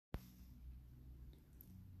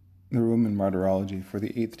The Roman Martyrology for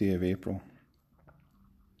the 8th day of April.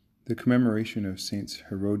 The commemoration of Saints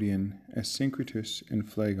Herodian, Asyncritus, and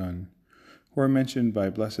Phlegon, who are mentioned by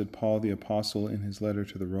Blessed Paul the Apostle in his letter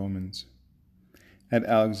to the Romans. At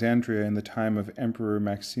Alexandria, in the time of Emperor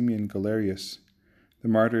Maximian Galerius, the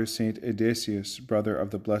martyr Saint Edesius, brother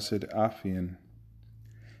of the Blessed Aphian,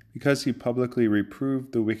 because he publicly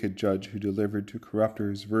reproved the wicked judge who delivered to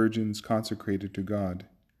corrupters virgins consecrated to God.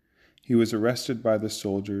 He was arrested by the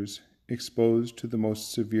soldiers, exposed to the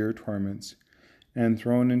most severe torments, and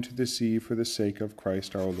thrown into the sea for the sake of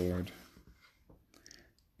Christ our Lord.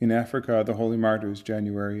 In Africa, the holy martyrs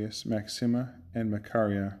Januarius, Maxima, and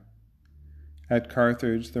Macaria. At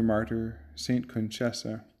Carthage, the martyr Saint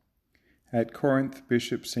Conchessa. At Corinth,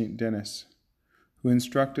 Bishop Saint Denis, who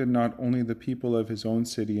instructed not only the people of his own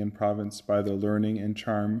city and province by the learning and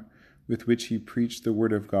charm with which he preached the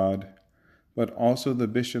word of God, but also the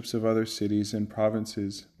bishops of other cities and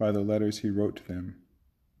provinces by the letters he wrote to them.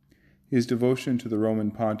 His devotion to the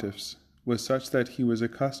Roman pontiffs was such that he was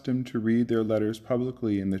accustomed to read their letters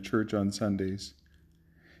publicly in the church on Sundays.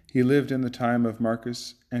 He lived in the time of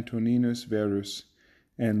Marcus Antoninus Verus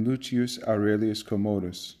and Lucius Aurelius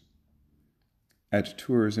Commodus. At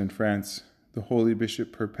Tours in France, the holy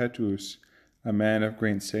Bishop Perpetuus, a man of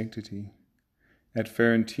great sanctity. At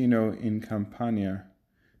Ferentino in Campania,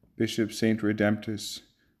 Bishop Saint Redemptus,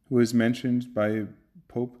 who is mentioned by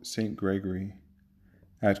Pope Saint Gregory.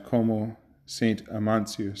 At Como, Saint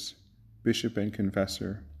Amantius, bishop and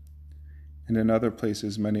confessor. And in other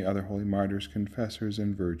places, many other holy martyrs, confessors,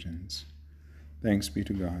 and virgins. Thanks be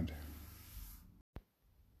to God.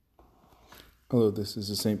 Hello, this is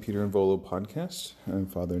the St. Peter and Volo podcast. I'm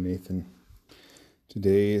Father Nathan.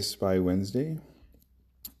 Today is Spy Wednesday,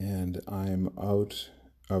 and I'm out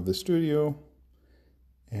of the studio,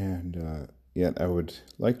 and yet I would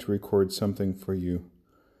like to record something for you.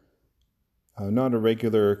 Not a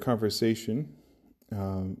regular conversation,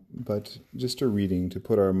 but just a reading to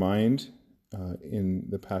put our mind in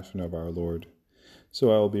the Passion of our Lord.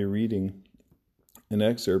 So I'll be reading an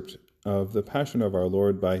excerpt of the Passion of our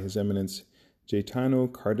Lord by His Eminence Gaetano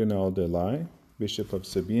Cardinal de Lai, Bishop of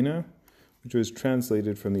Sabina, which was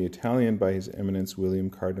translated from the Italian by His Eminence William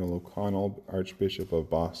Cardinal O'Connell, Archbishop of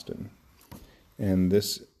Boston. And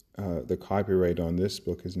this, the copyright on this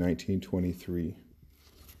book is 1923.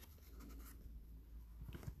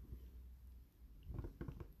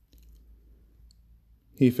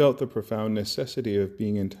 He felt the profound necessity of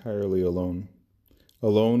being entirely alone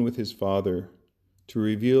with his Father, to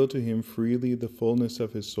reveal to him freely the fullness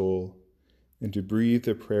of his soul, and to breathe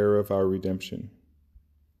the prayer of our redemption.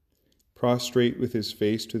 Prostrate with his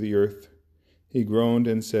face to the earth, he groaned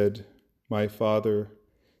and said, "My Father,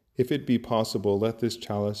 if it be possible, let this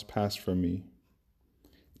chalice pass from me.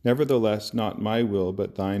 Nevertheless, not my will,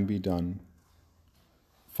 but thine be done.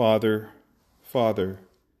 Father, Father,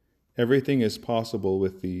 everything is possible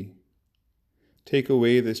with thee. Take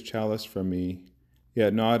away this chalice from me,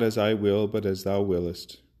 yet not as I will, but as thou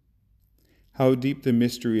willest." How deep the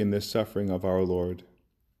mystery in this suffering of our Lord!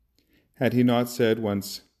 Had he not said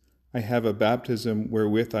once, "I have a baptism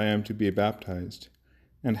wherewith I am to be baptized,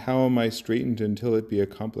 and how am I straitened until it be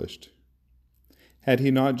accomplished?" Had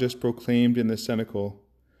he not just proclaimed in the cenacle,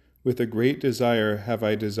 "With a great desire have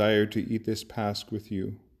I desired to eat this Pasch with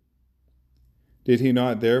you"? Did he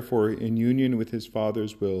not therefore, in union with his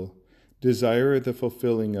Father's will, desire the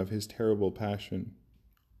fulfilling of his terrible passion?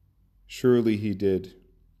 Surely he did.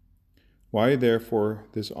 Why, therefore,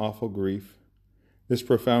 this awful grief, this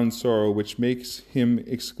profound sorrow which makes him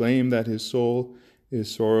exclaim that his soul is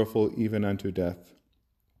sorrowful even unto death?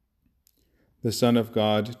 The Son of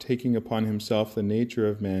God, taking upon himself the nature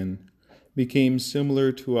of man, became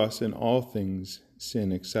similar to us in all things,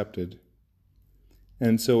 sin excepted.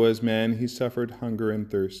 And so as man he suffered hunger and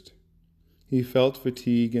thirst. He felt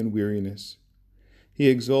fatigue and weariness. He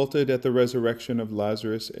exulted at the resurrection of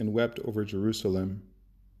Lazarus and wept over Jerusalem.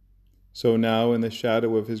 So now, in the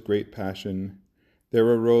shadow of his great passion, there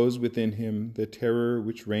arose within him the terror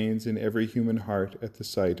which reigns in every human heart at the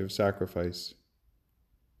sight of sacrifice.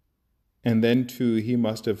 And then, too, he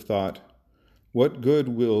must have thought, "What good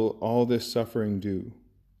will all this suffering do?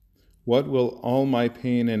 What will all my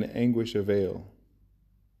pain and anguish avail?"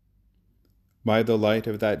 By the light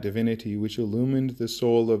of that divinity which illumined the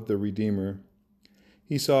soul of the Redeemer,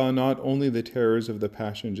 he saw not only the terrors of the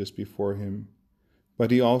Passion just before him,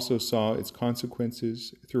 but he also saw its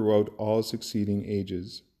consequences throughout all succeeding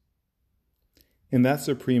ages. In that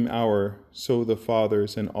supreme hour, so the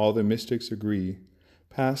Fathers and all the mystics agree,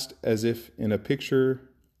 passed as if in a picture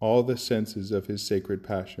all the senses of his sacred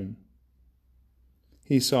passion.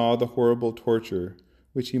 He saw the horrible torture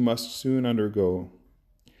which he must soon undergo.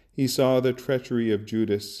 He saw the treachery of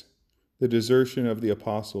Judas, the desertion of the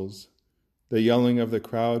apostles, the yelling of the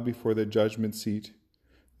crowd before the judgment seat,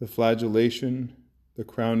 the flagellation, the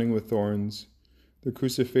crowning with thorns, the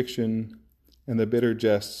crucifixion, and the bitter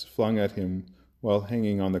jests flung at him while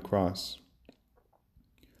hanging on the cross.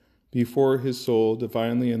 Before his soul,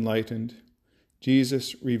 divinely enlightened,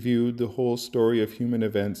 Jesus reviewed the whole story of human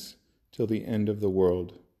events till the end of the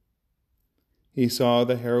world. He saw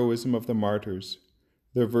the heroism of the martyrs,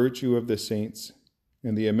 the virtue of the saints,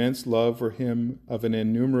 and the immense love for him of an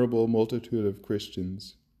innumerable multitude of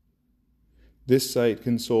Christians. This sight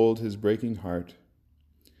consoled his breaking heart.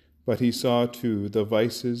 But he saw, too, the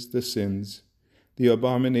vices, the sins, the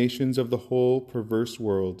abominations of the whole perverse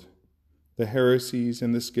world, the heresies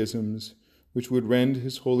and the schisms which would rend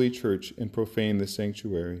his holy church and profane the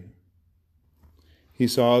sanctuary. He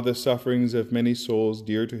saw the sufferings of many souls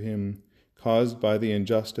dear to him, caused by the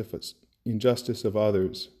injustice of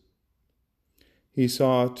others. He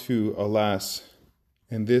saw, too, alas,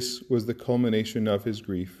 and this was the culmination of his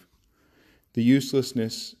grief, the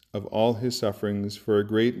uselessness of all his sufferings for a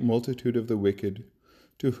great multitude of the wicked,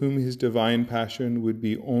 to whom his divine passion would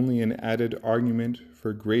be only an added argument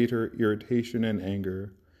for greater irritation and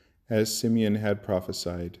anger, as Simeon had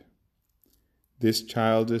prophesied. This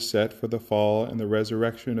child is set for the fall and the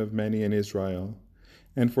resurrection of many in Israel,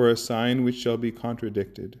 and for a sign which shall be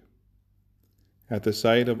contradicted. At the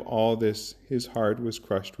sight of all this, his heart was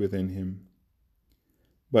crushed within him.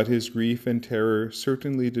 But his grief and terror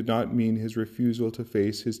certainly did not mean his refusal to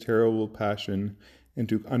face his terrible passion and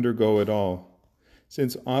to undergo it all,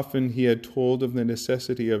 since often he had told of the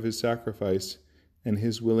necessity of his sacrifice and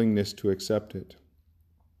his willingness to accept it.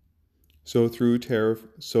 So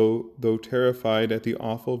though terrified at the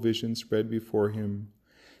awful vision spread before him,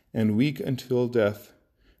 and weak until death,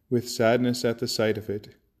 with sadness at the sight of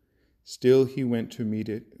it, still he went to meet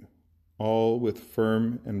it, all with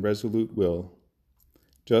firm and resolute will.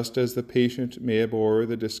 Just as the patient may abhor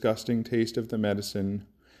the disgusting taste of the medicine,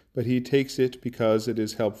 but he takes it because it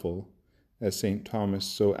is helpful, as St. Thomas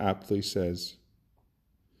so aptly says.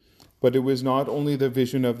 But it was not only the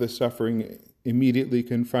vision of the suffering immediately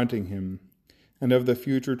confronting him, and of the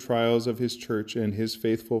future trials of his church and his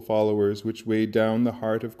faithful followers which weighed down the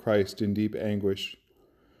heart of Christ in deep anguish,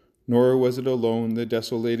 nor was it alone the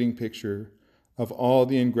desolating picture of all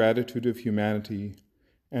the ingratitude of humanity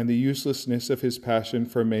and the uselessness of his passion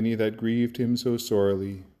for many that grieved him so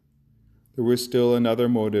sorely. There was still another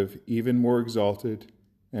motive, even more exalted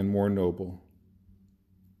and more noble.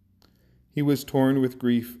 He was torn with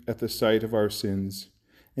grief at the sight of our sins,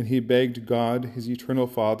 and he begged God, his eternal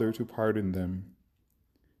Father, to pardon them.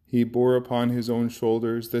 He bore upon his own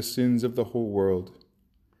shoulders the sins of the whole world.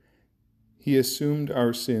 He assumed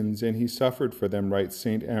our sins, and he suffered for them, writes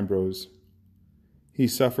St. Ambrose. He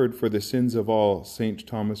suffered for the sins of all, St.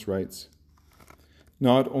 Thomas writes.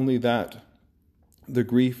 Not only that, the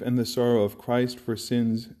grief and the sorrow of Christ for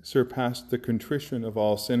sins surpassed the contrition of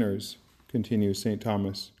all sinners, continues St.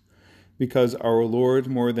 Thomas, because our Lord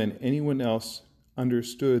more than anyone else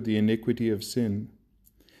understood the iniquity of sin,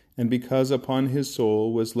 and because upon his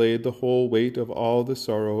soul was laid the whole weight of all the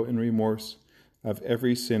sorrow and remorse of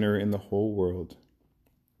every sinner in the whole world.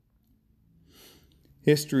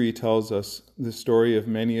 History tells us the story of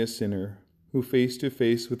many a sinner who, face to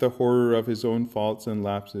face with the horror of his own faults and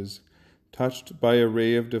lapses, touched by a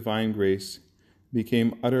ray of divine grace,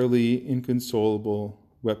 became utterly inconsolable,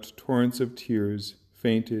 wept torrents of tears,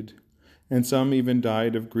 fainted, and some even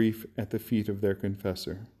died of grief at the feet of their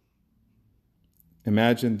confessor.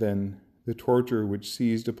 Imagine, then, the torture which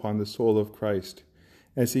seized upon the soul of Christ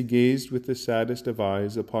as he gazed with the saddest of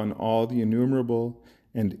eyes upon all the innumerable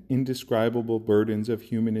and indescribable burdens of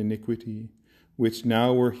human iniquity, which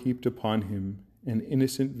now were heaped upon him, an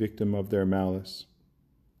innocent victim of their malice.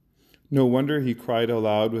 No wonder he cried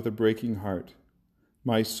aloud with a breaking heart,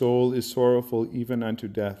 "My soul is sorrowful even unto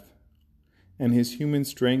death." And his human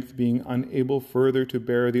strength being unable further to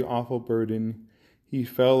bear the awful burden, he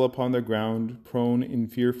fell upon the ground, prone in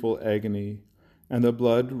fearful agony, and the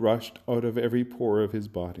blood rushed out of every pore of his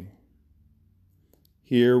body.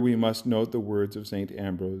 Here we must note the words of St.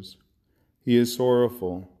 Ambrose. He is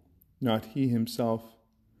sorrowful, not he himself,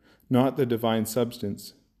 not the divine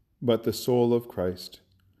substance, but the soul of Christ.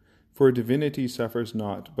 For divinity suffers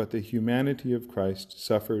not, but the humanity of Christ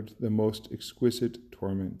suffered the most exquisite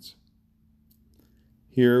torments.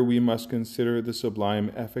 Here we must consider the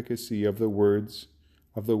sublime efficacy of the words,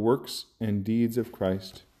 of the works and deeds of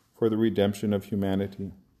Christ for the redemption of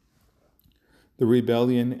humanity. The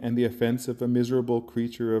rebellion and the offense of a miserable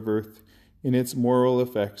creature of earth in its moral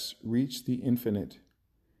effects reach the infinite,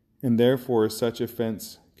 and therefore such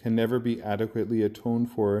offense can never be adequately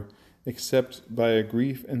atoned for except by a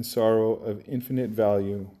grief and sorrow of infinite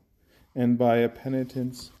value, and by a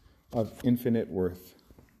penitence of infinite worth.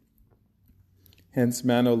 Hence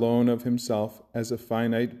man alone of himself, as a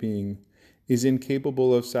finite being, is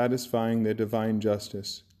incapable of satisfying the divine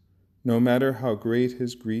justice, no matter how great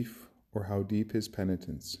his grief or how deep his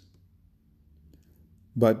penitence.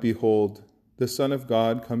 But behold, the Son of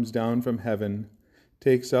God comes down from heaven,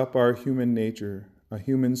 takes up our human nature, a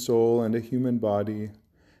human soul and a human body,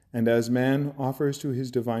 and as man offers to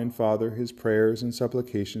his divine Father his prayers and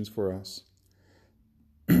supplications for us,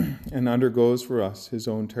 and undergoes for us his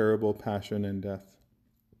own terrible passion and death.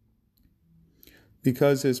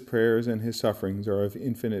 Because his prayers and his sufferings are of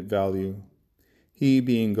infinite value, he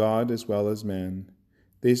being God as well as man,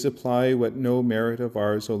 they supply what no merit of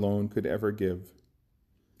ours alone could ever give.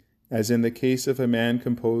 As in the case of a man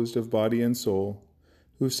composed of body and soul,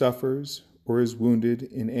 who suffers or is wounded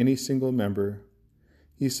in any single member,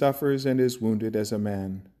 he suffers and is wounded as a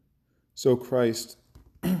man. So Christ,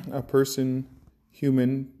 a person,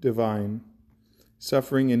 human, divine,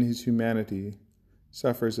 suffering in his humanity,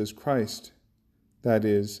 suffers as Christ, that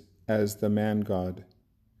is, as the man-God,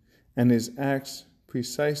 and his acts,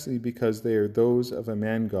 precisely because they are those of a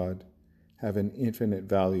man-God, have an infinite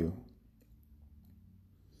value.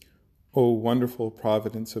 O wonderful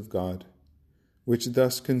providence of God, which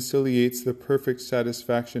thus conciliates the perfect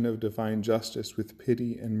satisfaction of divine justice with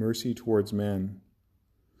pity and mercy towards man.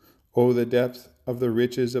 O the depth of the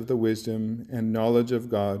riches of the wisdom and knowledge of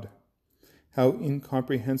God, how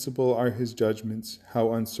incomprehensible are his judgments,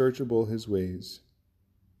 how unsearchable his ways.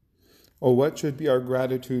 O what should be our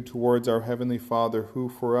gratitude towards our Heavenly Father, who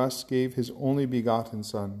for us gave his only begotten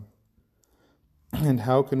Son? And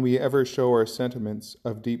how can we ever show our sentiments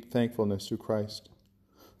of deep thankfulness to Christ,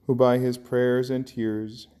 who by his prayers and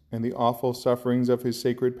tears and the awful sufferings of his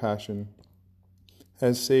sacred passion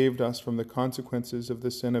has saved us from the consequences of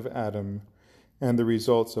the sin of Adam and the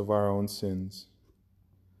results of our own sins.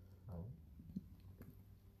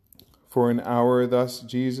 For an hour thus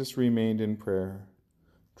Jesus remained in prayer.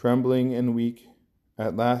 Trembling and weak,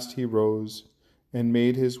 at last he rose and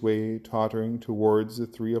made his way tottering towards the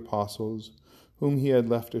 3 apostles whom he had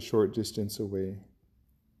left a short distance away.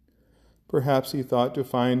 Perhaps he thought to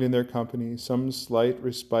find in their company some slight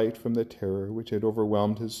respite from the terror which had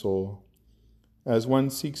overwhelmed his soul, as one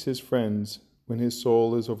seeks his friends when his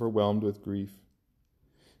soul is overwhelmed with grief.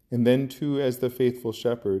 And then, too, as the faithful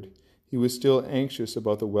shepherd, he was still anxious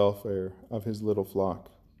about the welfare of his little flock.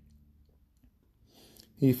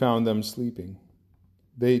 He found them sleeping.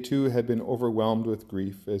 They, too, had been overwhelmed with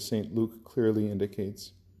grief, as St. Luke clearly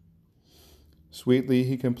indicates. Sweetly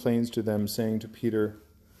he complains to them, saying to Peter,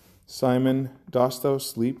 "Simon, dost thou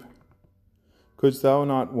sleep? Couldst thou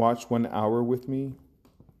not watch 1 hour with me?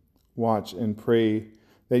 Watch and pray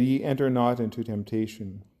that ye enter not into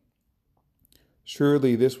temptation."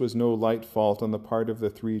 Surely this was no light fault on the part of the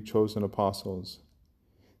 3 chosen apostles.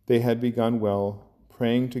 They had begun well,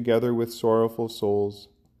 praying together with sorrowful souls,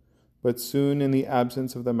 but soon in the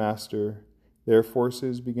absence of the Master, their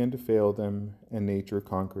forces began to fail them, and nature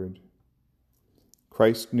conquered.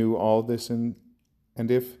 Christ knew all this, and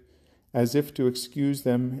as if to excuse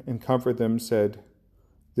them and comfort them, said,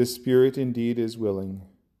 "The spirit indeed is willing,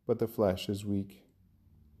 but the flesh is weak."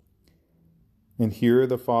 And here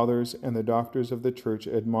the fathers and the doctors of the Church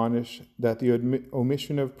admonish that the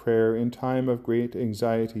omission of prayer in time of great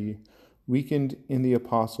anxiety weakened in the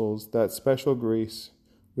apostles that special grace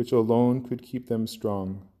which alone could keep them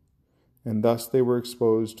strong, and thus they were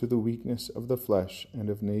exposed to the weakness of the flesh and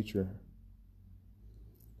of nature.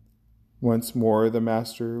 Once more the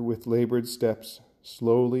Master, with labored steps,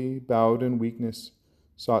 slowly, bowed in weakness,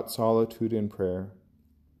 sought solitude in prayer.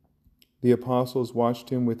 The apostles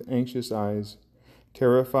watched him with anxious eyes,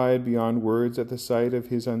 terrified beyond words at the sight of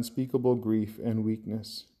his unspeakable grief and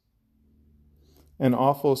weakness. An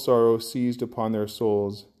awful sorrow seized upon their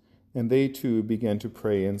souls, and they too began to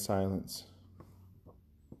pray in silence.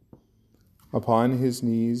 Upon his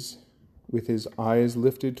knees, with his eyes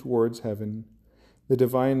lifted towards heaven, the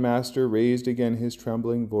divine Master raised again his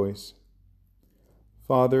trembling voice.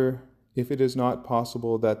 "Father, if it is not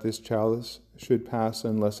possible that this chalice should pass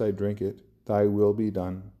unless I drink it, thy will be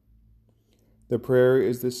done." The prayer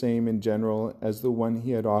is the same in general as the one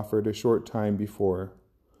he had offered a short time before.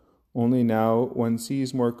 Only now one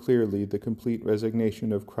sees more clearly the complete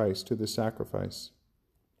resignation of Christ to the sacrifice.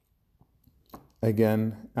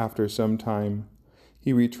 Again, after some time,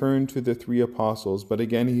 he returned to the 3 apostles, but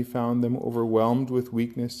again he found them overwhelmed with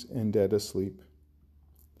weakness and dead asleep.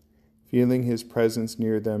 Feeling his presence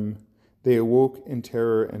near them, They awoke in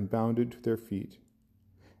terror and bounded to their feet.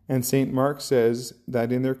 And St. Mark says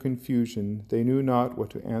that in their confusion they knew not what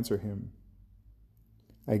to answer him.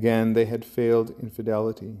 Again, they had failed in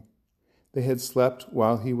fidelity. They had slept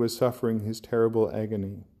while he was suffering his terrible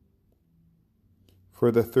agony.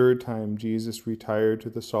 For the third time, Jesus retired to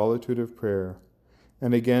the solitude of prayer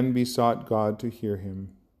and again besought God to hear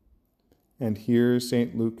him. And here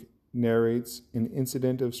St. Luke narrates an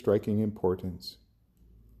incident of striking importance.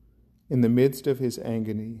 In the midst of his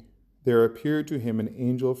agony, there appeared to him an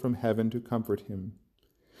angel from heaven to comfort him.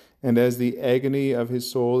 And as the agony of his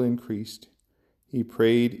soul increased, he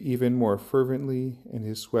prayed even more fervently, and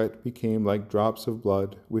his sweat became like drops of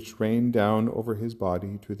blood, which rained down over his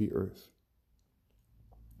body to the earth.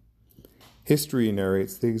 History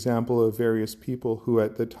narrates the example of various people who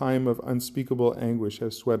at the time of unspeakable anguish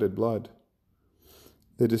have sweated blood.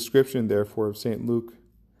 The description, therefore, of St. Luke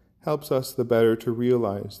helps us the better to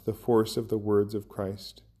realize the force of the words of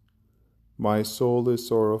Christ. My soul is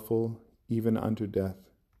sorrowful, even unto death.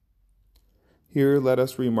 Here let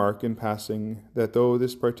us remark in passing that though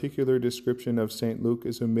this particular description of St. Luke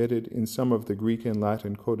is omitted in some of the Greek and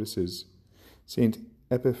Latin codices, St.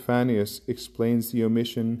 Epiphanius explains the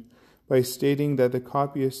omission by stating that the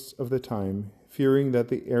copyists of the time, fearing that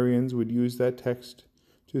the Arians would use that text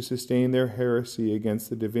to sustain their heresy against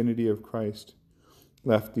the divinity of Christ,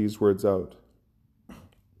 left these words out.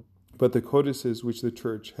 But the codices which the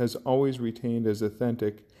Church has always retained as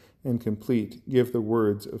authentic and complete give the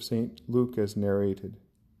words of St. Luke as narrated.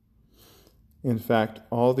 In fact,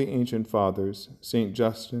 all the ancient fathers, St.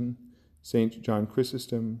 Justin, St. John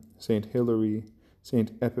Chrysostom, St. Hilary,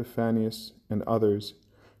 St. Epiphanius, and others,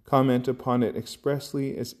 comment upon it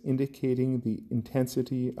expressly as indicating the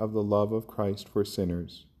intensity of the love of Christ for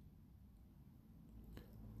sinners.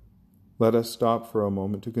 Let us stop for a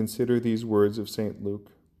moment to consider these words of St.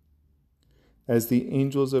 Luke. As the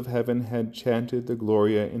angels of heaven had chanted the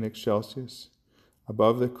Gloria in Excelsis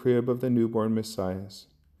above the crib of the newborn Messiah,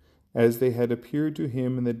 as they had appeared to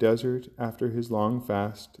him in the desert after his long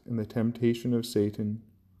fast and the temptation of Satan,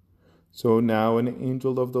 so now an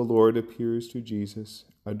angel of the Lord appears to Jesus,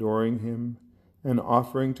 adoring him and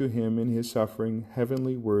offering to him in his suffering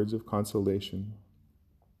heavenly words of consolation.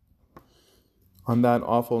 On that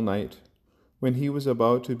awful night, when he was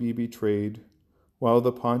about to be betrayed, while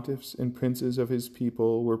the pontiffs and princes of his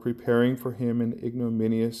people were preparing for him an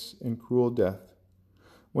ignominious and cruel death,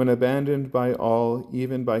 when abandoned by all,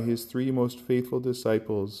 even by his 3 most faithful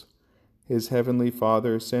disciples, his heavenly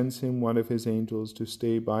Father sends him one of his angels to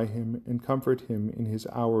stay by him and comfort him in his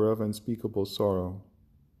hour of unspeakable sorrow.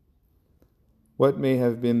 What may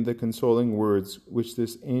have been the consoling words which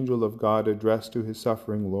this angel of God addressed to his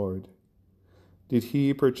suffering Lord? Did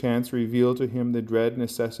he perchance reveal to him the dread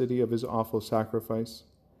necessity of his awful sacrifice,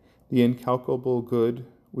 the incalculable good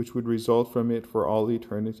which would result from it for all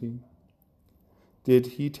eternity? Did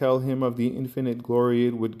he tell him of the infinite glory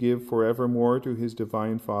it would give forevermore to his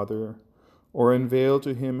divine Father, or unveil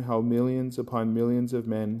to him how millions upon millions of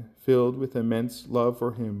men, filled with immense love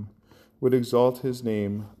for him, would exalt his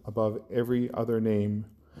name above every other name,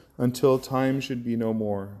 until time should be no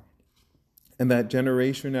more, and that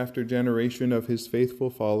generation after generation of his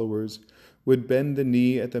faithful followers would bend the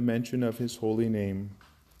knee at the mention of his holy name,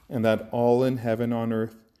 and that all in heaven, on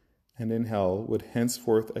earth, and in hell would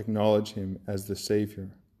henceforth acknowledge him as the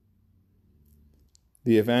Savior?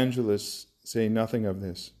 The evangelists say nothing of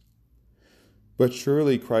this. But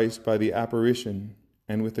surely Christ, by the apparition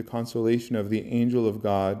and with the consolation of the angel of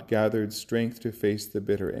God, gathered strength to face the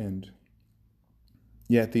bitter end.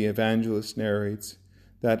 Yet the evangelist narrates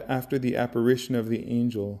that after the apparition of the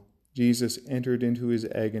angel, Jesus entered into his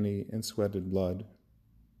agony and sweated blood.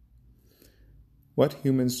 What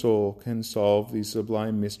human soul can solve these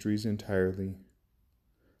sublime mysteries entirely?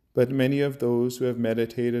 But many of those who have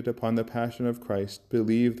meditated upon the Passion of Christ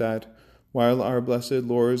believe that, while our blessed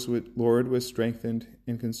Lord was strengthened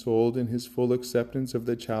and consoled in his full acceptance of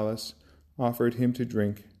the chalice offered him to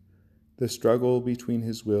drink, the struggle between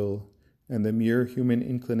his will and the mere human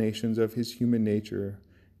inclinations of his human nature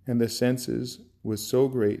and the senses was so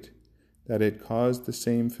great that it caused the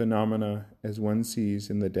same phenomena as one sees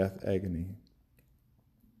in the death agony.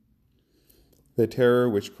 The terror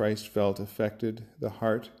which Christ felt affected the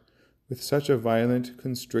heart with such a violent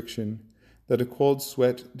constriction that a cold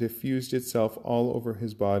sweat diffused itself all over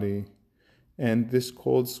his body, and this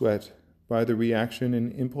cold sweat, by the reaction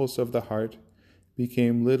and impulse of the heart,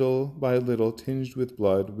 became little by little tinged with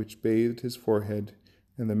blood, which bathed his forehead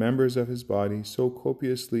and the members of his body so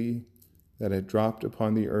copiously that it dropped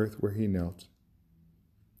upon the earth where he knelt.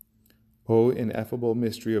 O ineffable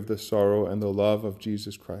mystery of the sorrow and the love of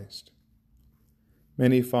Jesus Christ!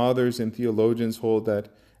 Many fathers and theologians hold that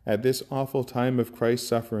at this awful time of Christ's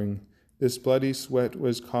suffering, this bloody sweat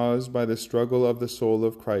was caused by the struggle of the soul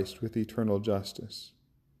of Christ with eternal justice.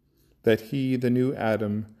 That he, the new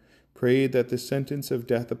Adam, prayed that the sentence of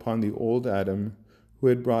death upon the old Adam, who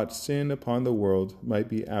had brought sin upon the world, might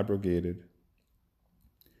be abrogated.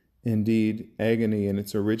 Indeed, agony in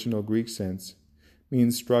its original Greek sense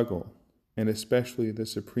means struggle, and especially the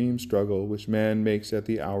supreme struggle which man makes at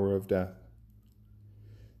the hour of death.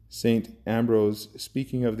 St. Ambrose,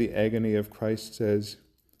 speaking of the agony of Christ, says,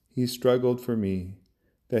 "He struggled for me,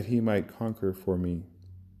 that he might conquer for me."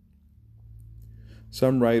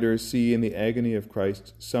 Some writers see in the agony of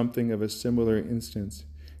Christ something of a similar instance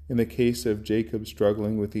in the case of Jacob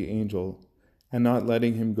struggling with the angel and not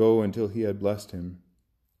letting him go until he had blessed him.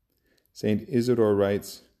 St. Isidore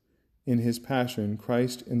writes, "In his passion,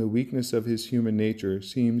 Christ, in the weakness of his human nature,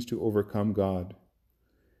 seems to overcome God."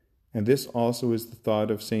 And this also is the thought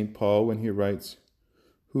of St. Paul when he writes,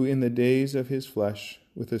 "Who in the days of his flesh,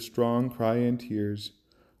 with a strong cry and tears,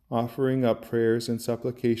 offering up prayers and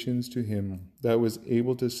supplications to him that was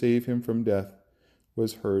able to save him from death,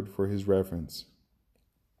 was heard for his reverence."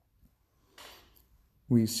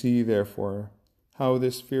 We see, therefore, how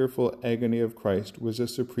this fearful agony of Christ was a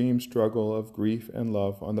supreme struggle of grief and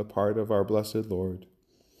love on the part of our blessed Lord,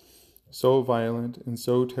 so violent and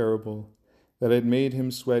so terrible that it made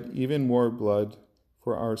him sweat even more blood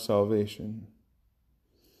for our salvation.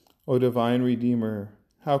 O divine Redeemer,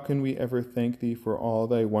 how can we ever thank thee for all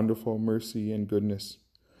thy wonderful mercy and goodness,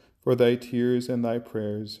 for thy tears and thy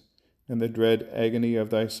prayers, and the dread agony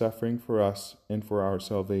of thy suffering for us and for our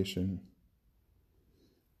salvation?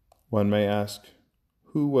 One may ask,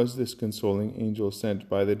 who was this consoling angel sent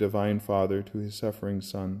by the Divine Father to his suffering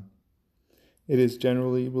Son? It is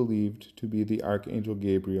generally believed to be the Archangel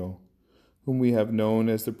Gabriel, whom we have known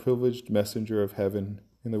as the privileged messenger of heaven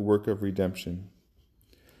in the work of redemption.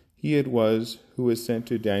 He it was who was sent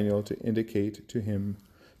to Daniel to indicate to him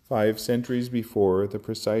 5 centuries before the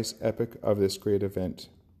precise epoch of this great event.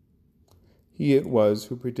 He it was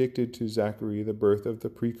who predicted to Zachary the birth of the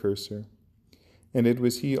precursor, and it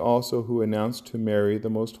was he also who announced to Mary the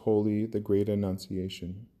Most Holy the great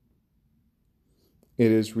Annunciation.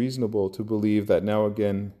 It is reasonable to believe that now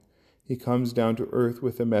again he comes down to earth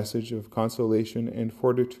with a message of consolation and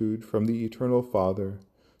fortitude from the Eternal Father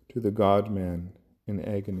to the God-man in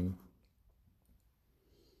agony.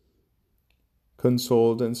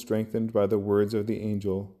 Consoled and strengthened by the words of the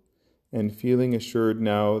angel, and feeling assured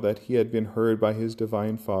now that he had been heard by his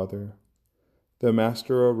divine Father, the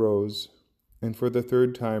Master arose, and for the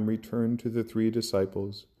 3rd time returned to the 3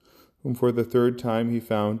 disciples, whom for the 3rd time he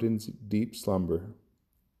found in deep slumber.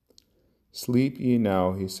 "Sleep ye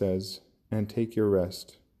now," he says, "and take your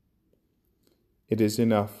rest. It is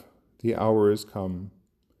enough, the hour is come.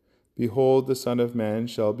 Behold, the Son of Man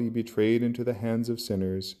shall be betrayed into the hands of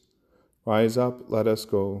sinners. Rise up, let us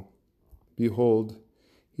go. Behold,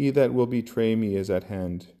 he that will betray me is at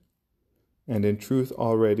hand. And in truth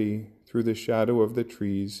already, through the shadow of the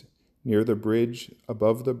trees, near the bridge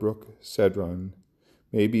above the brook Cedron,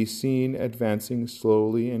 may be seen advancing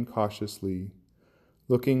slowly and cautiously,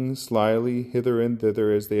 looking slyly hither and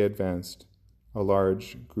thither as they advanced, a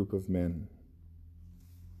large group of men."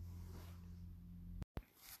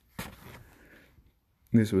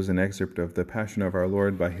 This was an excerpt of The Passion of Our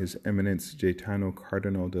Lord by His Eminence Gaetano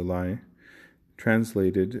Cardinal de Lai,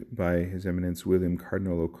 translated by His Eminence William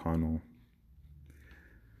Cardinal O'Connell.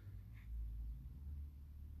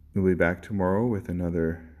 We'll be back tomorrow with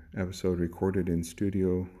another episode recorded in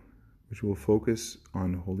studio, which will focus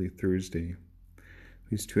on Holy Thursday.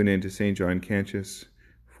 Please tune in to St. John Cantius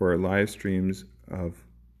for live streams of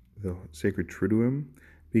the Sacred Triduum,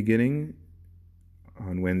 beginning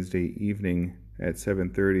on Wednesday evening at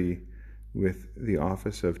 7:30 with the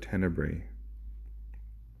Office of Tenebrae.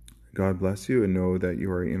 God bless you, and know that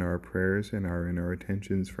you are in our prayers and are in our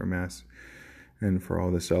attentions for Mass and for all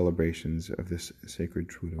the celebrations of this Sacred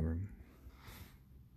Triduum.